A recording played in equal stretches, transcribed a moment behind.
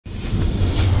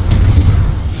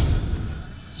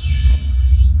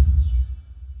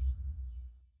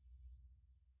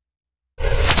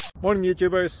Morning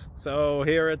YouTubers. So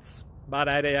here it's about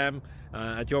 8 a.m.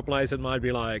 At your place it might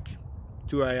be like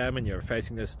 2 a.m. and you're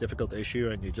facing this difficult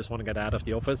issue and you just want to get out of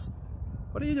the office.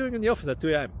 What are you doing in the office at 2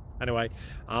 a.m.? Anyway,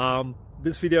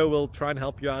 this video will try and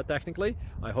help you out technically.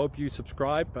 I hope you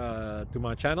subscribe to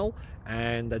my channel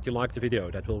and that you like the video.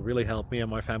 That will really help me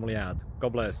and my family out.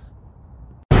 God bless.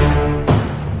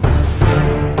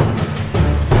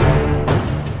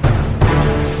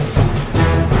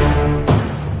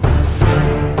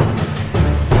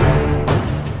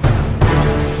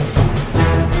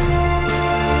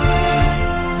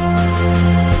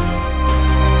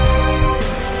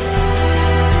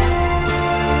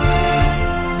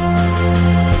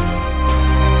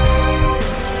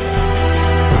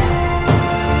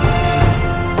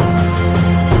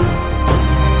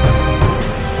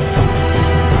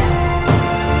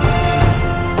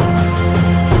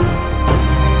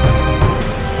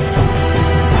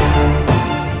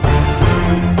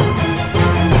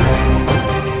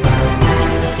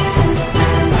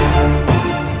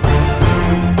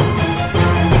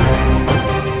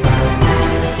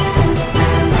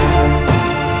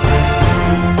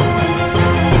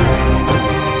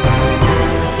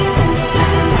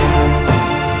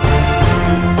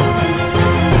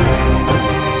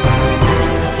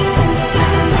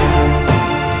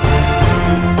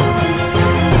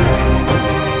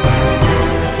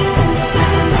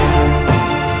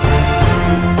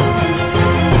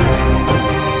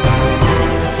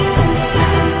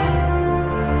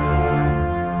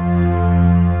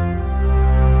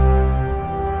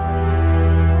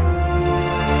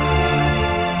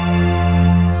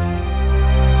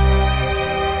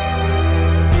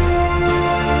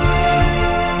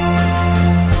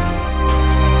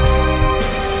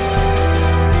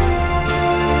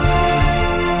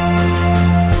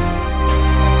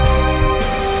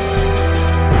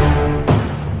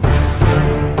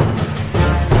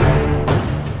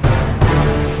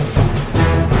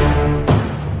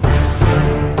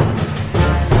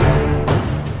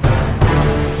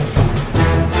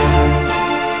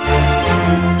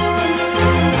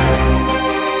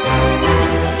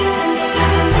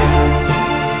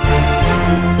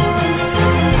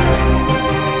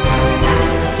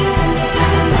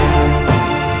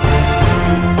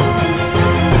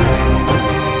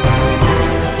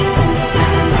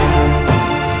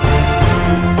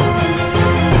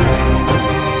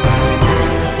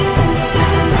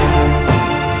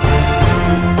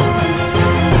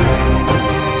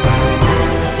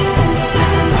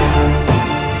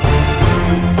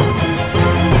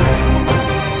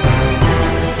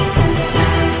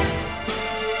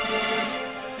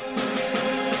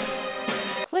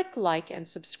 Click like and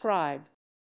subscribe.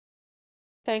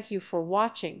 Thank you for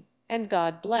watching, and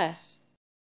God bless.